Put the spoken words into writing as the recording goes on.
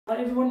Hi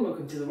everyone,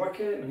 welcome to the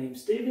workout. My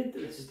name's David,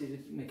 this is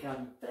David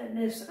McAdam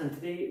Fitness, and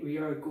today we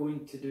are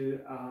going to do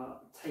a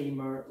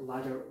timer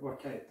ladder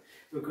workout.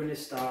 We're going to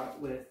start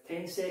with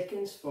 10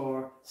 seconds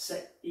for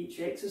each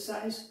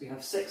exercise. We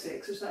have 6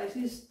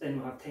 exercises, then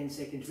we'll have 10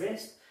 seconds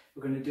rest.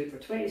 We're going to do it for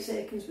 20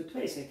 seconds with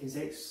 20 seconds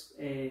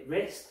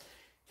rest,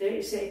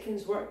 30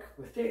 seconds work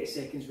with 30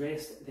 seconds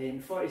rest, then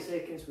 40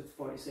 seconds with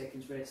 40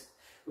 seconds rest.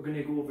 We're going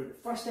to go over the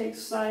first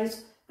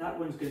exercise. That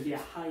one's going to be a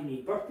high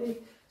knee burpee.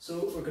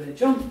 So we're going to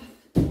jump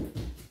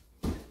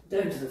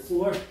down to the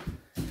floor,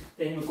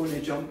 then we're going to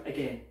jump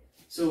again.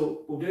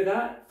 So we'll do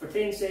that for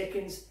 10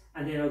 seconds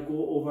and then I'll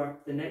go over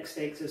the next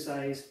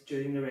exercise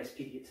during the rest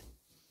period.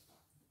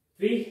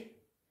 3,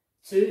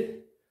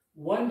 2,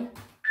 1.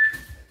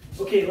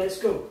 Okay, let's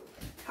go.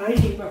 High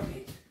knee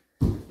burpee.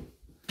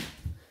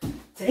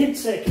 10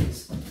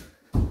 seconds.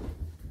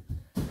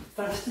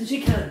 Fast as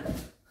you can.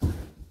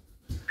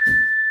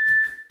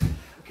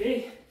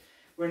 Okay,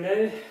 we're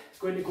now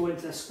going to go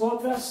into a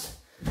squat thrust.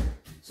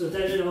 So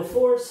down on all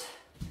fours.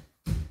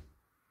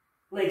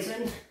 Legs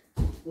in,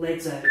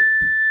 legs out.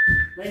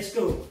 Let's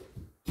go.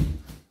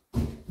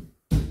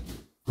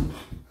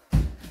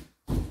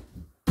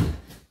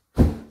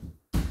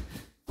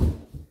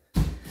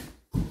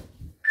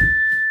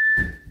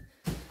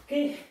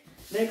 Okay,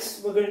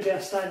 next we're going to do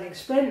a standing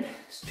sprint.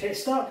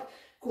 Chest up,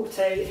 go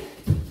tight,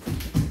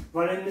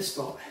 run in the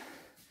spot.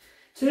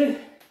 2,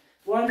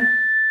 1,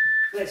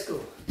 let's go.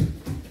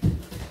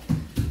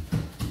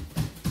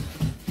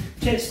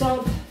 Chest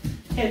up,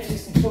 head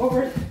facing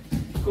forward.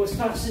 Go as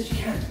fast as you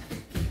can.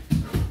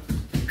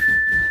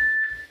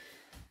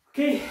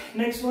 Okay,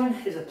 next one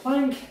is a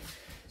plank.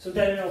 So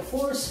down on all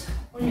fours,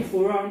 on your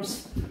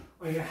forearms,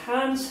 on your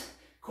hands,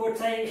 core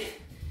tight,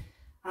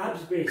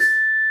 abs braced.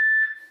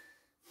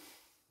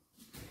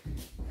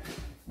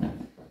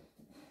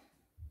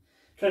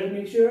 Try to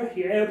make sure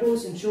your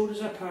elbows and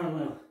shoulders are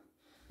parallel.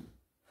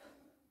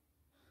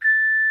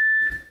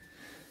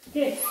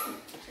 Okay,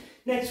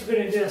 next we're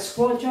going to do a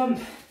squat jump,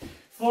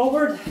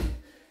 forward,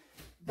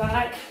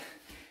 back,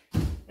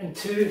 and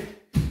 2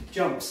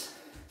 jumps.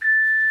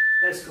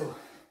 Let's go.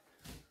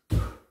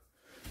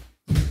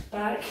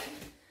 Back,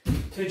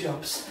 2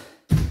 jumps.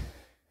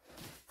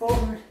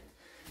 Forward,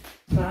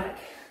 back,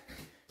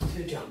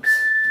 2 jumps.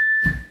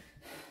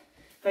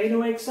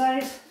 Final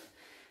exercise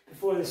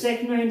before the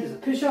second round is a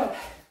push-up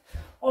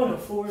on all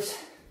fours,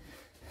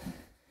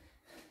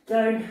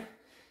 down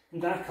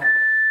and back up.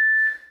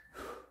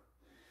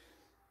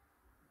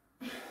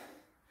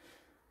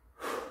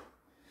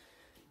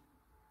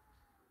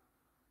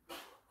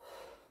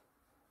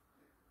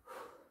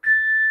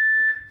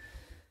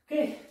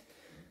 Okay,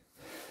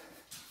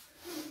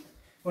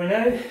 we're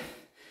now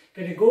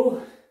going to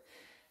go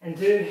and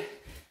do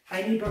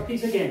high knee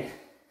burpees again.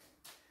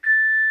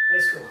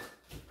 Let's go.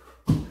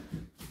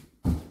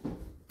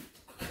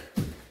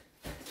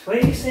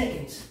 20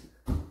 seconds.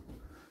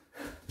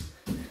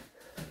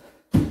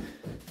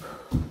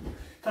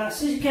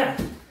 Fast as you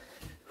can.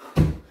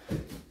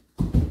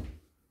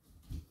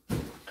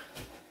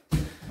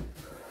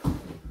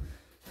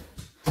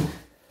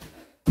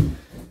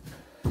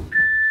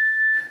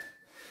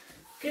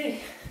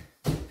 Okay,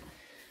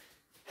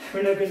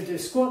 we're now going to do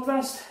squat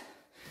thrust.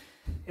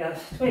 You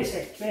have 20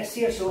 seconds rest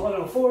here, so on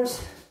all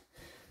fours.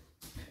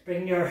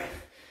 Bring your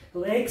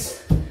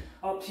legs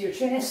up to your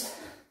chest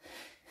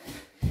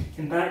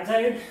and back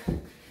down.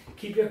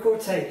 Keep your core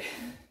tight.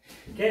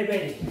 Get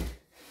ready.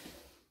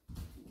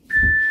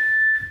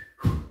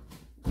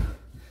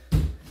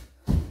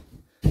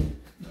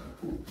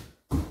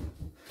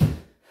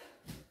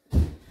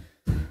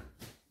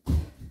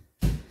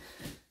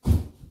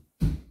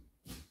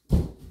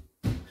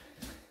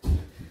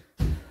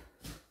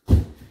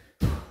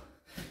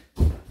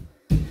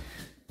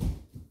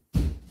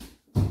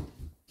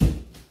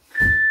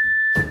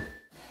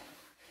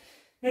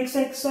 Next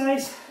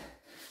exercise,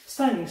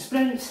 standing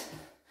sprint.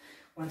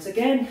 Once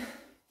again,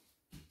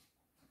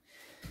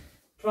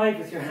 drive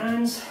with your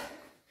hands,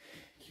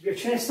 keep your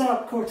chest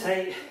up, core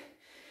tight,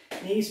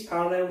 knees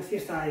parallel with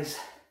your thighs,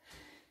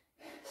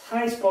 as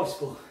high as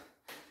possible.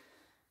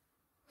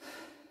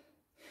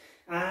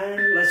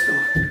 And let's go.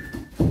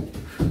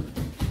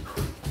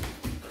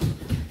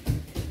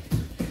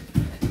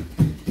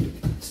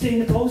 Stay in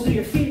the balls of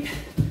your feet.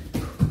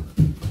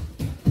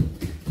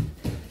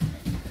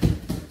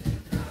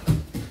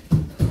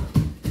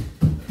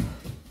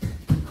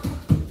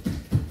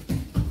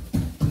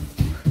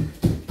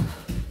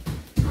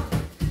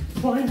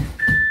 One.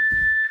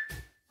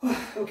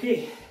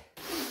 Okay,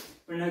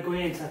 we're now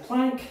going into a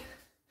plank.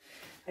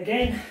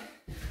 Again,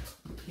 you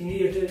can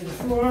either do it with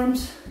the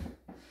forearms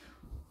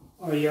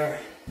or your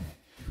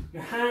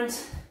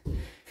hands.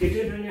 If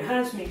you're doing it on your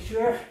hands, make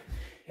sure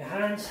your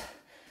hands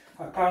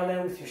are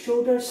parallel with your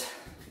shoulders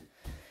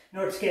in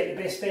order to get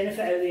the best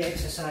benefit out of the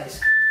exercise.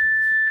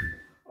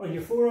 On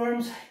your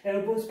forearms,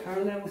 elbows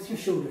parallel with your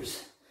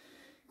shoulders.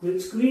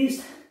 Glutes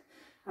squeezed,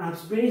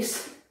 abs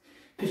braced,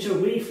 push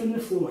away from the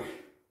floor.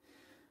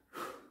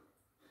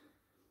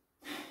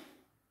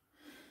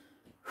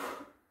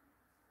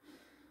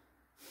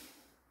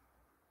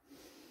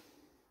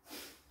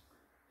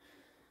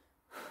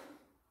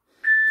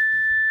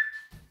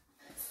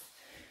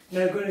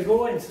 Now going to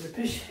go into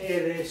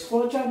the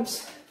squat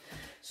jumps.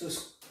 So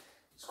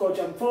squat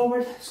jump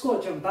forward,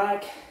 squat jump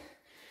back,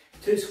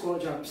 2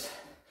 squat jumps.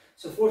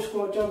 So 4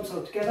 squat jumps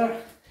all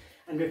together,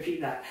 and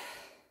repeat that.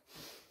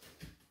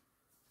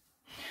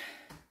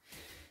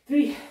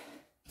 3,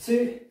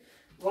 2,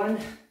 1,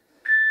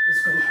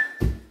 let's go.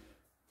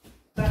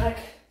 Back,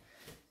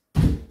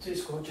 2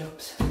 squat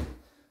jumps.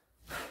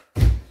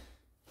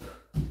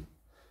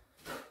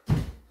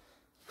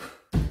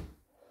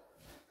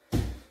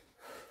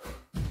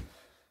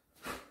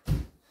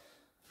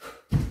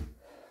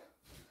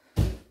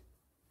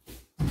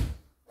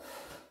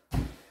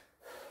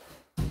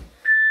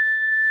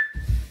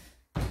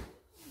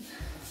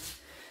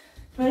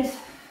 Right,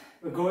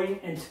 we're going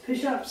into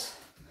push-ups.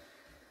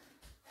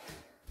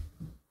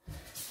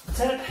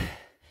 Tip,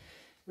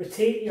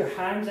 rotate your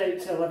hands out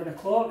to 11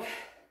 o'clock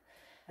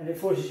and it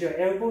forces your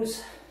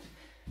elbows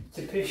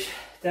to push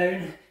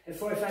down at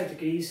 45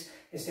 degrees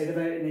instead of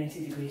out at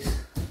 90 degrees.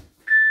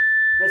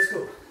 Let's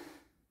go.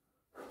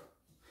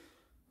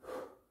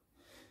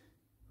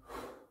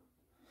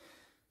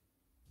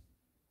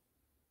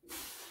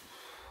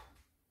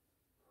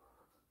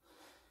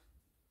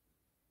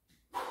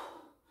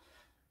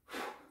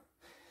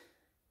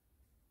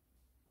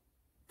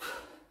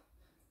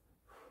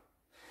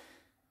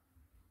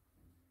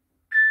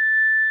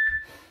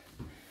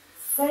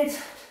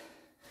 Right,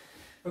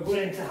 we're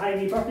going into high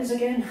knee burpees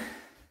again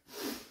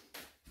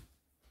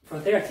for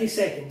 30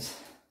 seconds.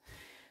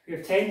 We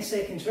have 10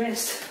 seconds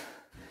rest.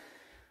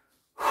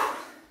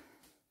 High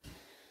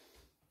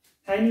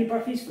knee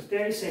burpees for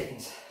 30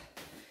 seconds.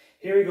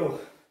 Here we go.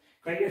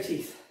 Grind your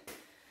teeth.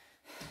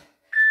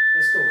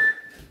 Let's go.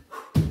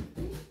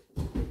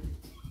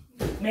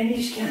 Many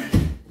as you can.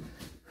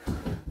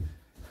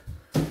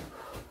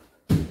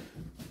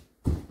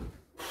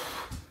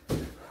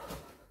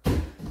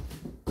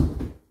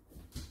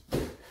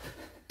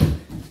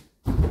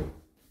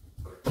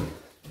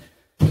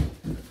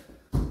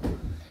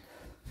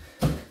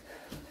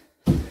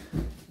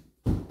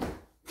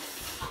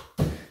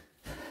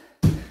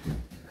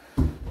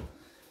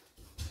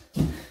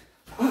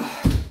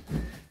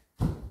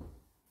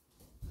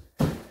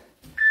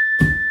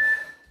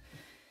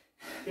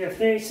 We have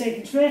 30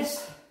 seconds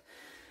rest.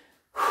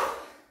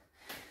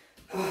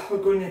 We're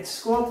going into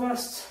squat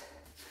thrusts.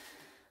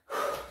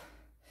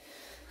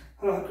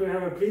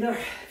 Grab a breather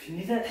if you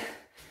need it.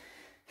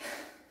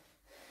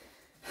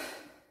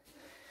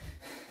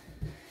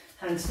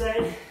 Hands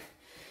down.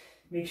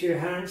 Make sure your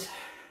hands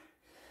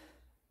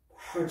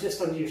are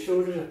just under your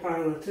shoulders or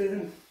parallel to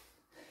them.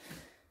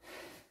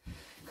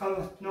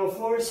 Come no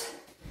fours.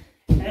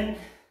 In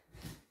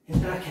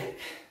and back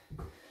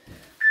out.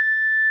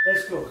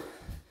 Let's go.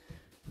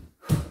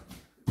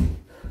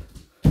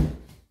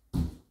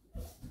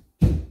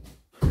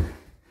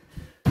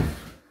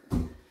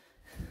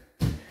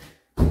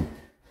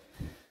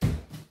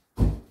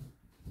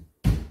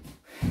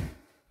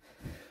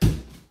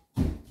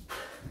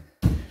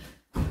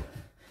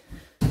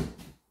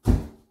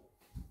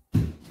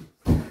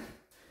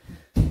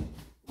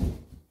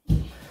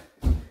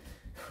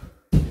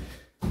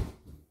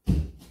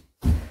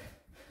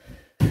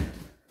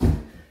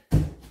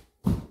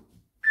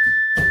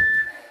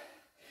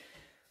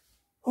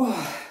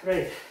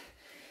 Right,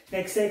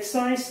 next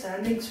exercise,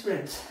 standing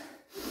sprints.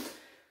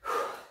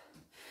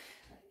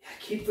 I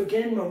keep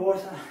forgetting my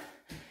water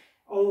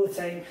all the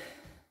time.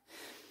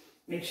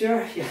 Make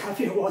sure you have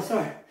your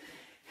water.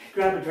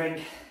 Grab a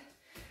drink.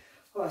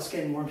 Oh, it's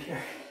getting warm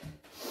here.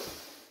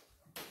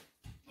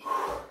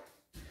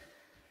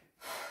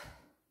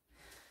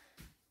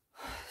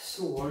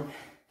 So warm.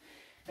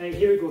 Right,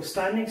 here we go,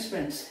 standing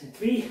sprints. In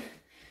 3,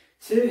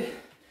 2,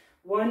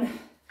 1,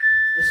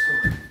 let's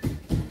go.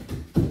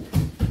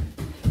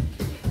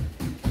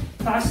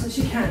 Fast as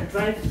you can,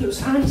 drive with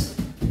those hands.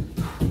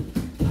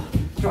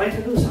 Drive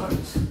with those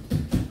arms.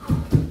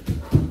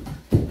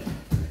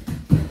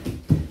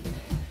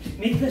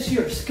 Make this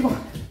yours, come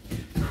on.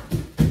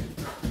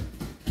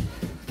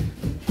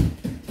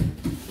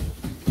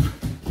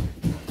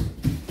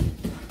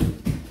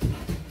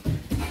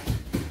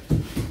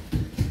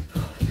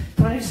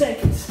 Five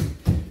seconds.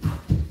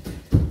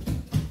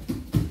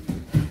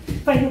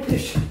 Final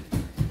push.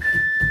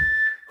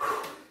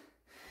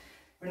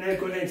 We're now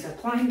going into a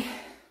plank.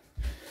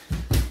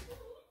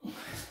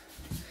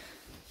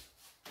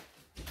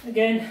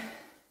 Again,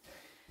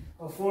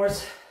 all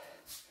fours.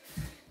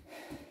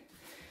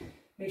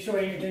 Make sure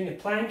when you're doing a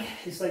plank,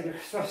 it's like you're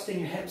thrusting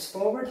your hips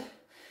forward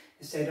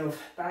instead of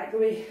back the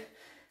way.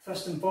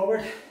 Thrust them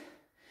forward.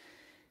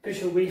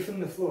 Push away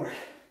from the floor.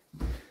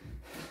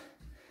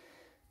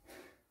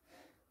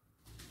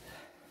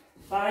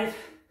 5,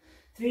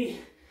 3,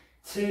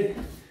 2,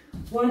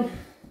 1.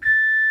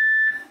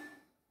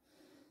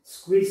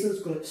 Squeeze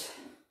those glutes.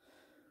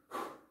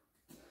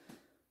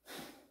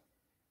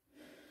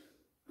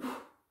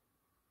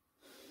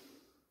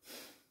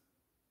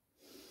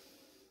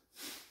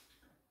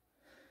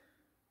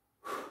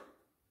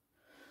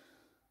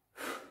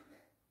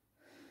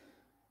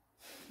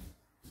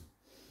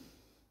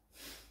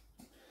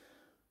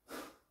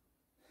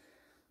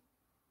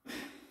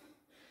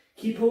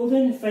 Keep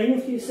holding, final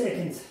few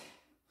seconds.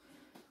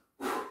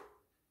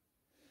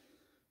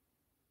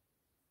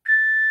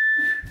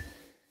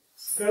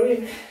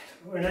 Brilliant.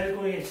 We're now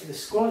going into the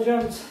squat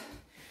jumps.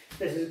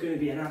 This is going to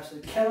be an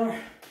absolute killer.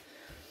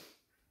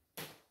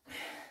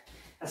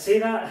 I say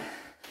that,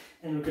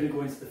 and we're going to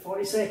go into the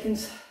 40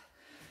 seconds.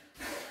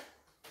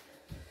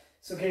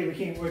 It's okay,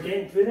 we're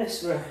getting through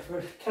this,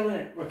 we're killing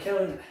it, we're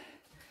killing it.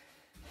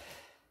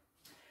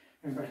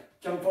 Remember,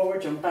 jump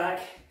forward, jump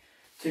back,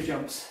 2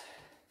 jumps.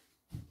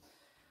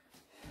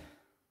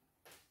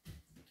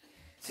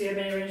 See how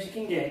many rounds you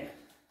can get.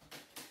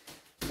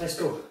 Let's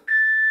go.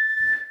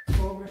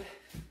 Forward,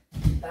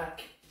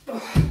 back.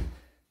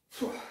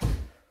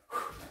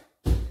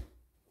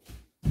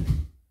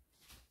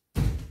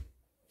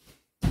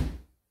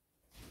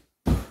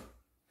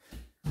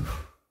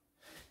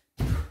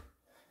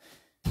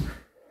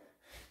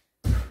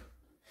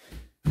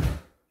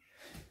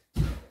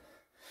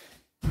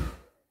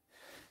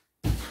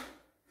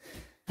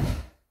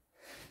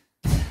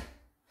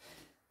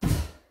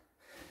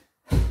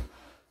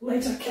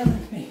 Legs are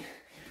killing me.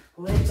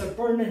 Legs are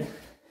burning.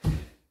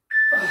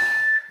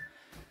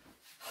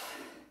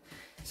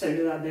 Sound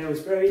of that bell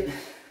is brilliant.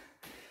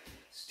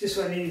 It's just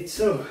what I needed.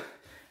 So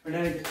we're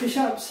now into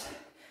push-ups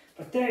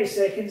for 30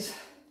 seconds.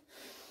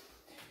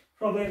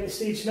 Probably at the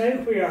stage now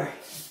where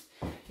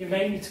you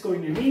might need to go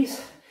on your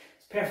knees.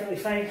 It's perfectly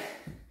fine.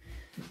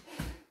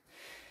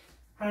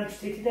 Hands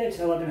rotated out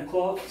to 11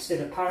 o'clock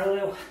instead of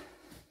parallel.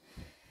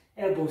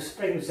 Elbows,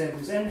 bring those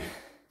elbows in.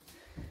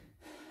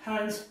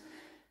 Hands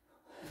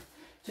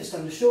just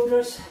on the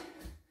shoulders,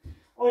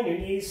 on your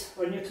knees,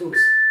 on your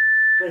toes.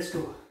 Let's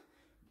go.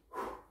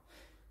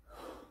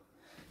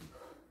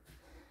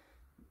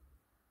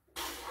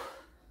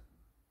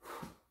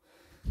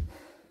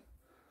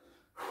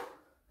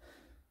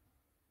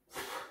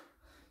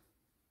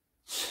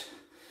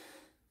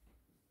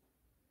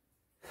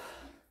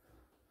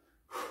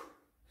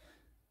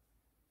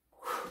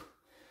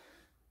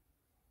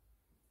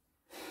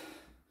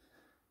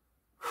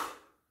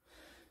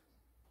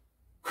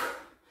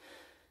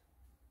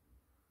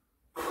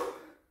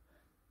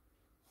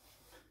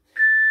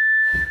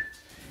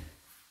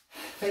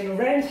 Final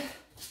round,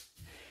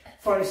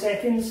 40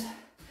 seconds,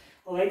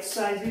 all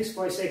exercises,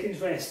 40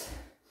 seconds rest.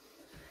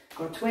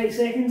 Got 20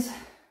 seconds,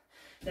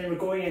 then we're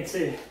going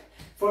into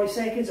 40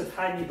 seconds of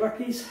high knee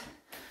burpees.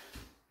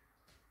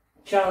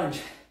 Challenge,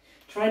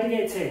 try to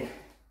get 10.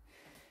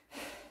 I'm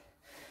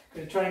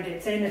going to try and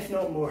get 10 if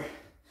not more.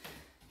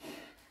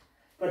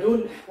 But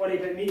don't worry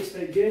about me, it's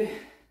about you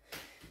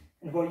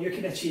and what you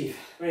can achieve.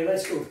 Right,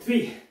 let's go.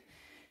 3,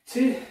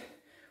 2,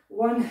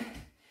 1,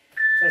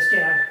 let's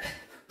get at it.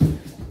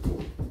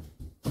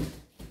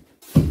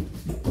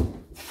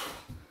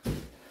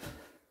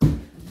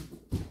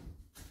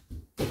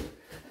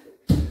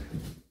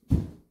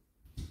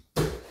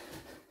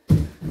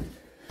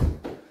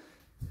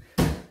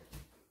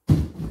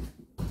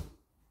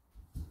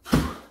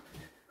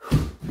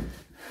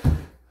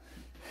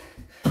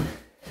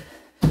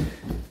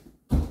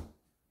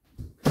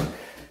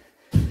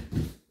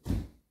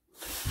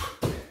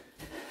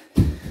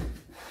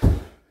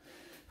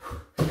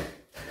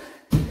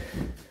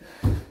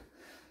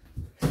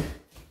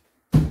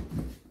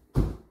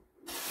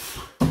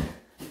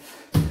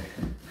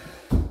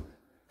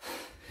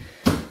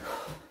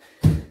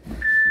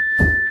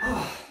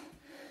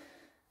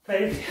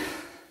 Right,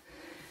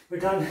 we're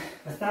done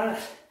with that.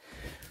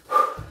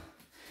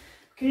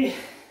 Okay.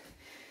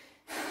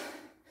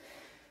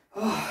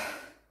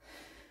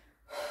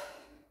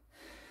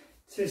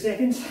 2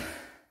 seconds.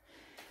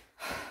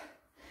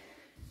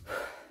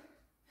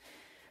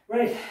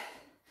 Right,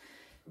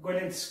 we're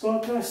going into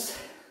squat thrust.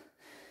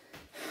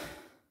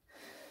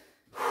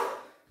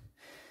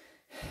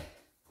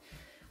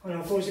 On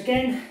our toes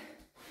again,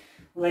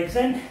 legs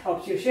in,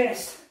 up to your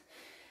chest,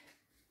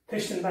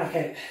 push them back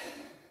out.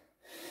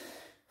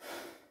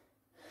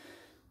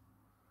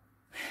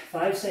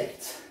 5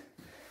 seconds.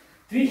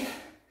 3,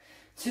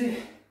 2,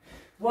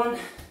 1.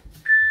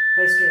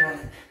 Let's get at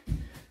it.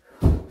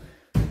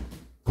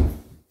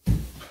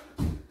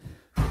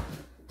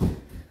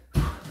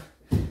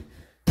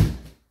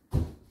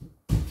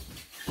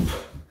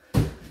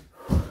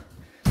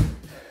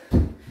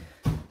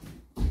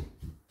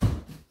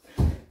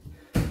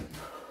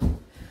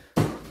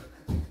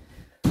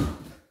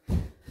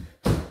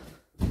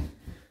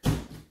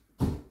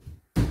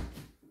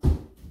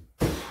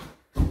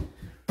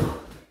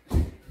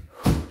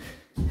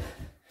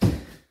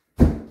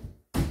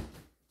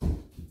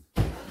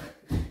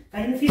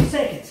 In a few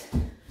seconds.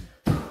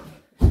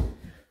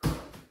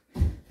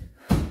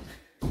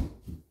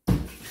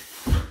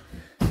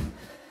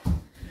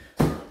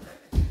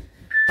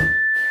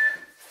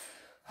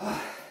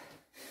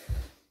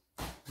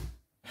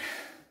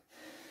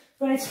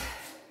 Right,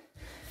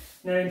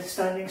 now into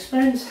standing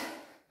sprints.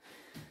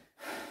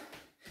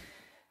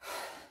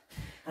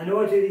 I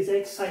know I do these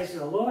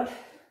exercises a lot,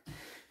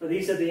 but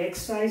these are the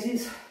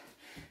exercises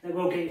that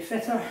will get you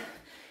fitter,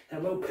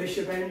 that will push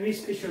your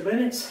boundaries, push your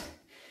limits,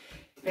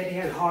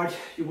 depending how hard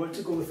you want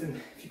to go with them.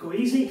 If you go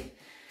easy,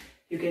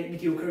 you get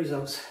mediocre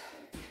results.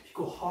 If you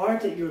go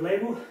hard at your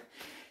level,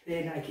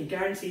 then I can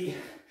guarantee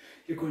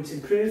you're going to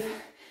improve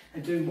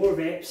and do more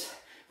reps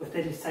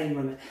within the time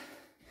limit.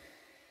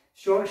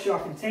 Short,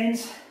 sharp and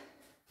tense.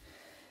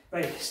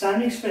 Right,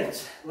 standing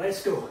sprints,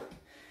 let's go.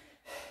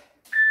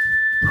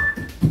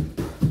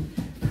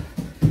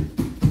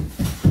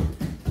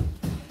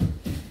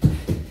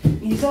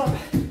 Knees up,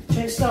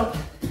 chest up,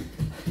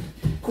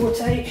 core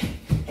tight,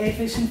 head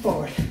facing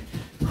forward.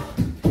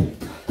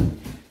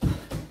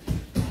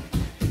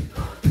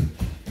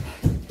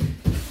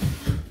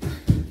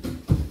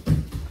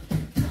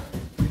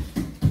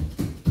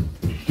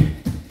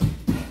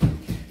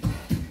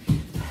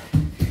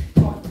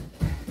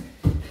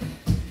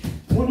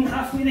 More than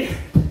halfway there.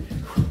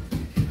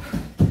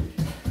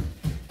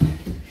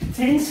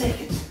 10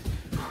 seconds.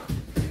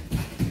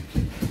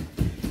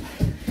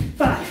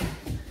 5.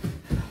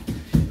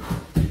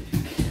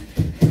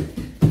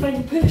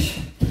 Final push.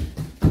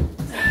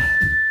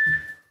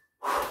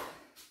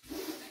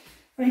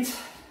 Right,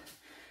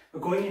 we're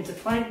going into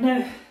plank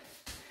now.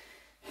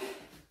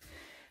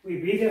 We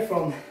breathe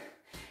from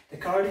the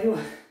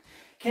cardio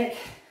kick.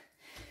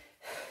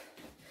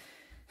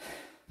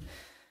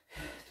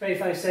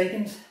 25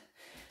 seconds.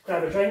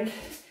 Grab a drink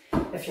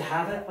if you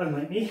have it,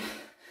 unlike me.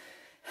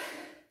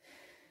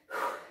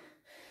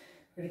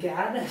 We're gonna get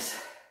at this.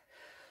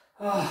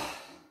 Oh.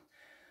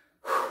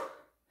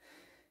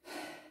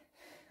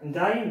 I'm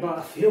dying, but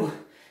I feel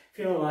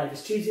alive.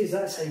 As cheesy as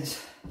that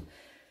sounds.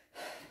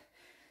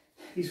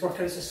 These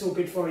workouts are so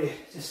good for you.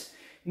 Just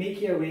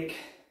make you awake.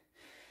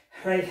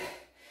 Right,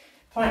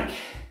 plank.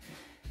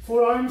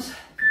 Forearms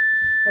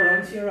or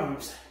onto your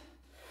arms.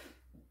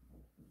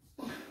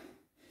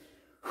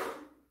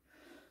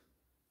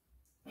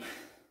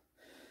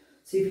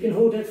 See if you can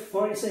hold it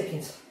for 40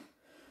 seconds.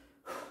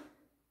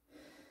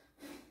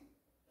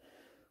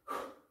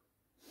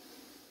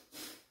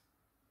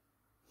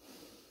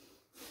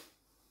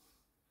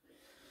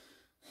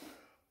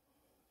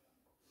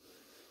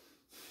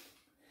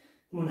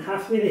 Come on,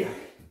 halfway there.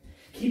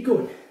 Keep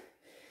going.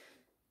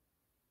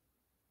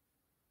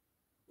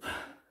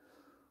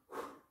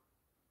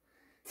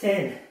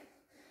 10.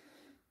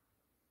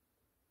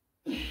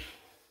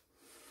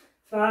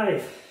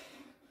 5.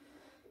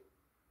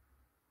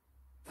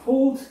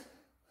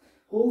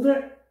 Hold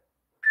it.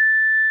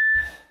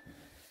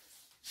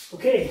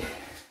 Okay,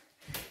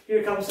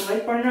 here comes the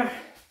leg burner.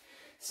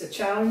 It's a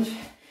challenge.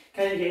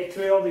 Can you get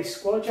through all these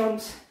squat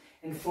jumps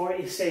in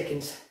 40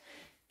 seconds?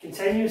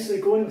 Continuously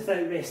going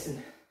without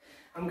resting.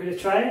 I'm going to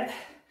try it.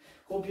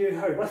 Hope you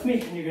are with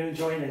me and you're going to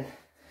join in.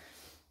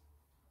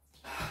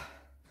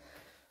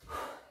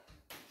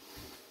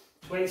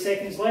 20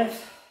 seconds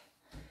left.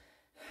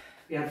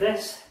 We have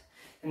this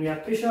and we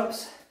have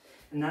push-ups,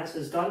 and that's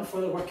us done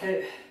for the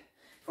workout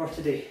for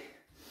today.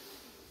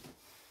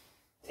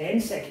 10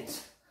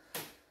 seconds.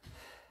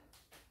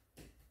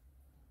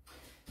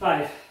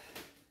 5,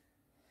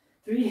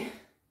 3,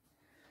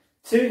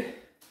 2,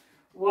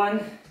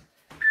 1.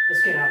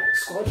 Let's get at it.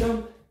 Squat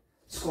jump,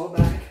 squat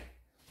back,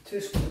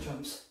 2 squat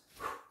jumps.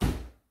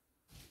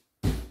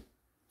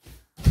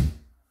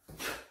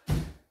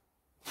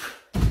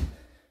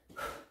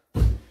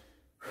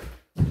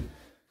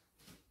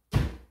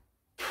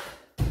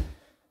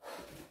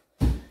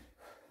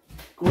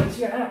 Go into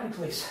your happy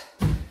place.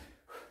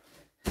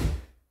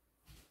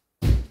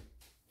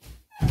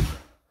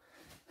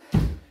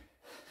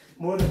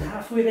 More than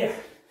halfway there.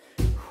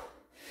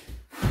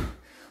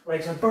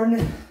 Legs are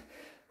burning.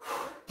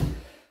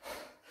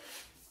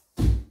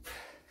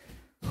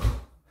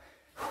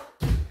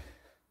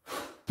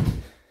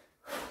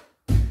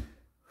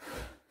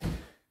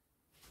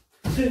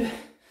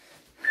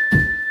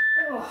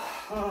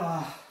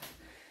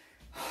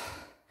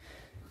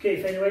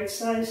 Okay, final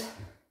exercise,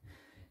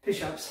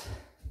 push-ups.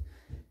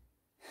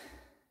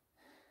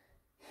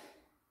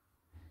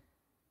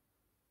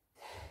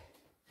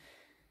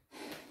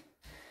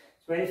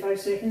 It's 25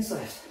 seconds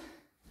left.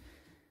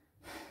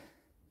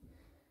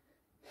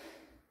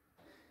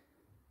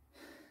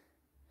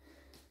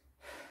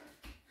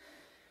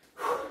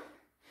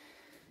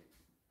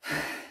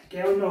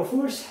 Get on all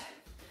fours,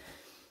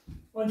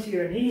 onto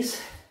your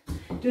knees,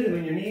 do them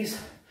on your knees,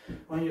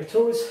 on your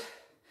toes.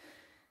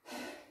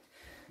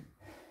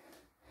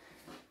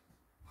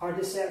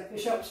 Hardest set of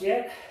push-ups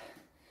yet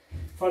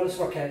for this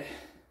workout.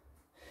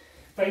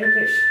 Final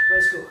push,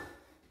 let's go.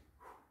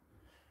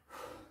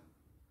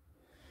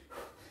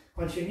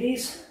 Onto your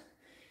knees,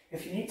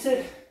 if you need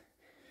to.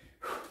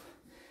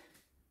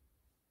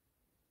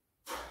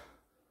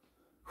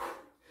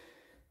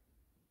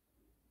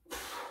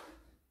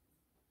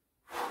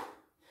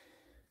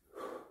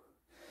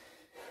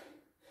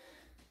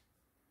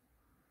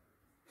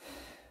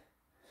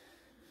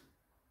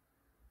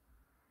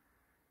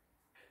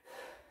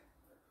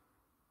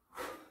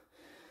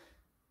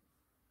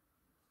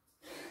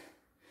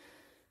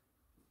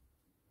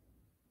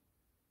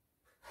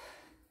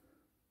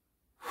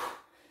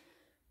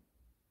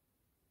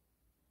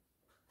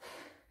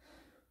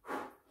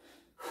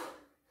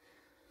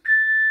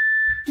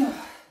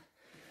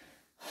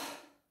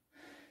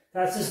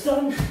 That's us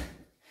done.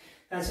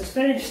 That's us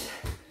finished.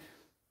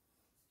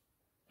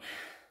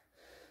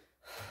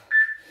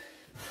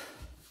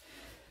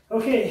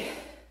 Okay,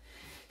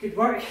 good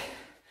work.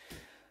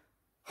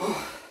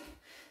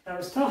 That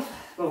was tough,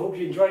 but I hope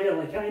you enjoyed it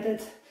like I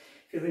did.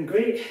 Feeling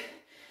great,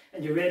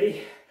 and you're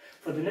ready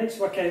for the next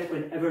workout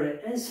whenever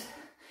it is. If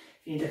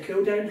you need a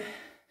cool down,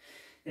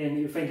 then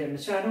you'll find it on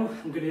the channel.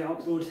 I'm going to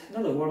upload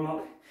another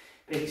warm-up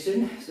very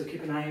soon, so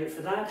keep an eye out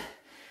for that.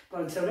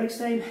 But until next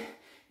time,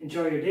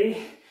 enjoy your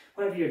day,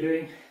 whatever you're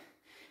doing,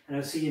 and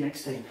I'll see you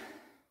next time.